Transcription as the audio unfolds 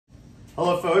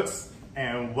Hello folks,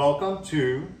 and welcome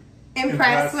to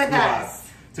Impress with us.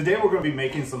 Today we're going to be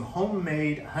making some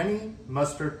homemade honey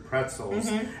mustard pretzels.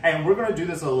 And we're going to do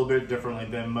this a little bit differently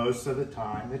than most of the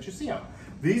time that you see them.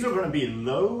 These are going to be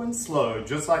low and slow,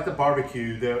 just like the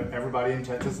barbecue that everybody in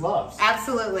Texas loves.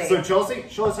 Absolutely. So Chelsea,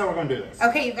 show us how we're going to do this.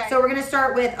 Okay, you guys. So we're going to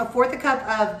start with 1/4 cup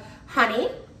of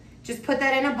honey. Just put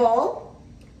that in a bowl.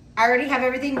 I already have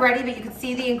everything ready, but you can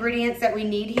see the ingredients that we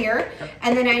need here.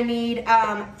 And then I need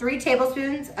 3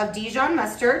 tablespoons of Dijon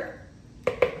mustard.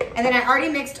 And then I already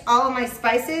mixed all of my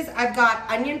spices. I've got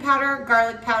onion powder,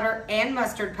 garlic powder, and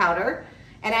mustard powder.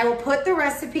 And I will put the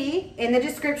recipe in the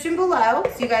description below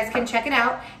so you guys can check it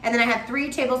out. And then I have 3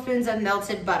 tablespoons of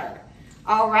melted butter.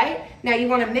 All right, now you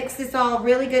want to mix this all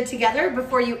really good together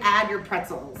before you add your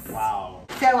pretzels. Wow.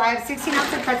 So I have 16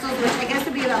 ounces of pretzels, which I guess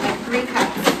would be about like 3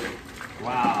 cups.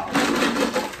 Wow.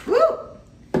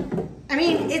 Woo! I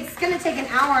mean, it's gonna take an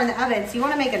hour in the oven, so you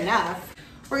wanna make enough.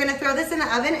 We're gonna throw this in the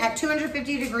oven at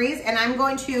 250 degrees, and I'm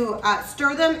going to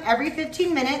stir them every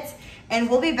 15 minutes, and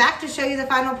we'll be back to show you the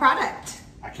final product.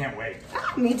 I can't wait.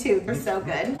 Me too, they're so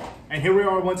good. And here we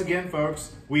are once again,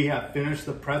 folks. We have finished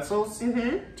the pretzels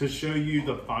to show you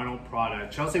the final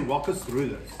product. Chelsea, walk us through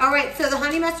this. All right, so the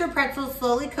honey mustard pretzels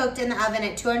slowly cooked in the oven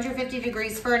at 250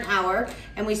 degrees for an hour,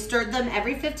 and we stirred them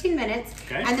every 15 minutes.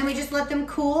 Okay. And then we just let them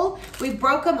cool. We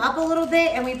broke them up a little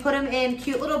bit, and we put them in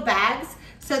cute little bags.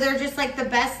 So they're just like the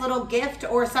best little gift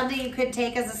or something you could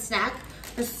take as a snack.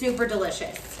 They're super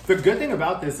delicious. The good thing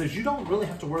about this is you don't really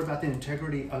have to worry about the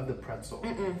integrity of the pretzel.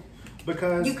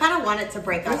 Because you kind of want it to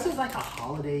break up. This is like a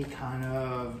holiday kind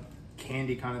of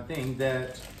candy kind of thing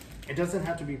that it doesn't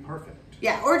have to be perfect.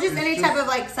 Yeah, or just any type of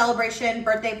like celebration,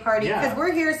 birthday party. Because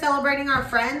we're here celebrating our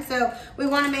friends, so we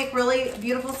want to make really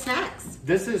beautiful snacks.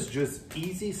 This is just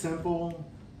easy, simple,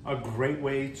 a great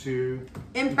way to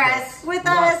impress with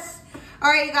us. All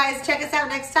right, you guys, check us out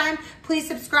next time. Please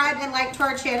subscribe and like to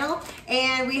our channel.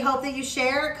 And we hope that you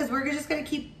share because we're just going to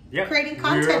keep creating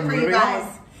content for you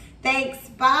guys. Thanks.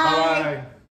 Bye. Bye.